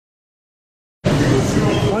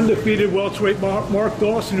Undefeated welterweight Mark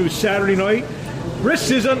Dawson, who's Saturday night risks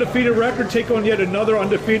his undefeated record, take on yet another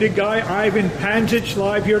undefeated guy, Ivan Pandzic,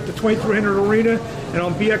 live here at the 2300 Arena and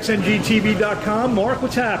on BXNGTV.com. Mark,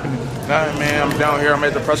 what's happening? Nothing, man. I'm down here. I'm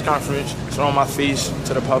at the press conference, showing my face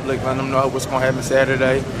to the public, letting them know what's going to happen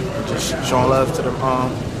Saturday. Just showing love to the,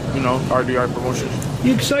 RDR promotions.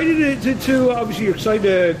 You excited to obviously you're excited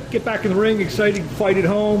to get back in the ring, excited to fight at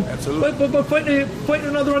home. Absolutely. But fighting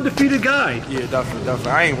another undefeated guy. Yeah,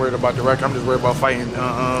 definitely. I ain't worried about the record. I'm just worried about fighting,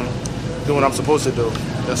 doing what I'm supposed to do.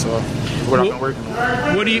 That's all. What I've been working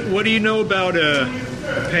on. What do you know about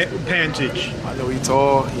Pandzic? I know he's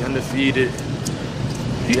tall. He's undefeated.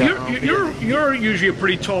 You're usually a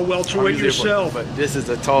pretty tall welterweight yourself, but this is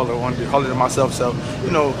a taller one, taller than myself. So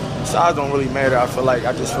size don't really matter. I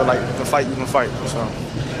just feel like the fight you can fight. So.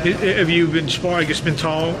 Have you been sparring? I guess been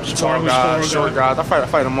sparring with short guys. I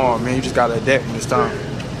fight them all, man. You just gotta adapt in this time.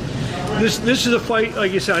 This is a fight,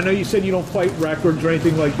 like you said. I know you said you don't fight records or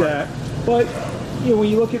anything like that, but when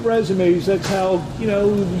you look at resumes, that's how you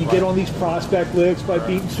get on these prospect lists by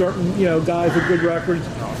beating certain guys with good records.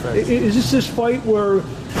 Is this fight where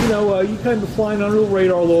you kind of flying under the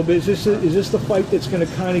radar a little bit? Is this the fight that's going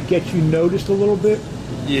to kind of get you noticed a little bit?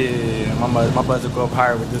 Yeah, my buzz will go up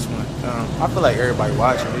higher with this one. I feel like everybody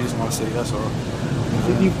watching. They just want to see. That's all.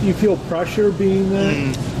 You feel pressure being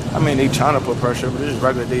there? I mean, they trying to put pressure, but it's just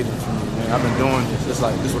regular dating for me, man. I've been doing this. It's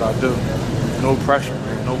like this is what I do. No pressure,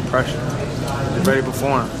 man. No pressure. Just ready to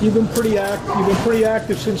perform. You've been pretty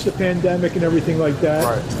active since the pandemic and everything like that.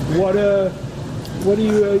 Right. What do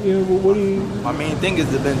you? My main thing is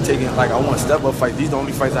been taking, I want step up fight. These are the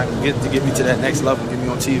only fights I can get to get me to that next level, get me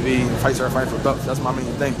on TV, fights are fighting for belts. That's my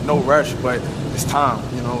main thing. No rush, but it's time.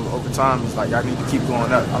 Over time, it's like I need to keep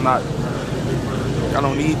going up. I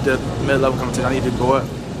don't need the mid-level competition. I need to go up.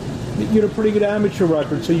 You had a pretty good amateur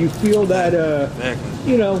record, so you feel that exactly.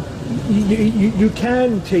 You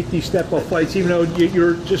can take these step-up fights, even though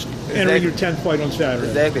you're just entering your 10th fight on Saturday.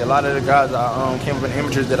 Exactly. A lot of the guys I came up in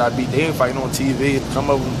amateurs that I beat, they ain't fighting on TV. Some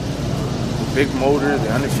of them big motors,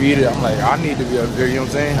 they're undefeated. I'm like, I need to be up there. You know what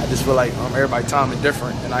I'm saying? I just feel like everybody's time is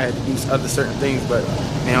different, and I had to do other certain things, but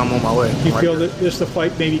now I'm on my way. You feel that the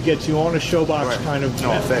fight maybe gets you on a showbox kind of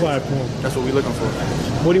platform? That's what we're looking for.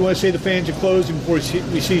 What do you want to say to the fans in closing before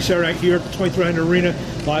we see you Saturday night here at the 2300 Arena,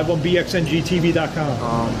 live on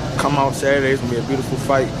BXNGTV.com? Come out Saturday. It's going to be a beautiful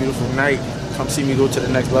fight, beautiful night. Come see me go to the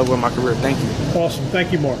next level in my career. Thank you. Awesome.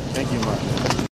 Thank you, Mark. Thank you, Mark.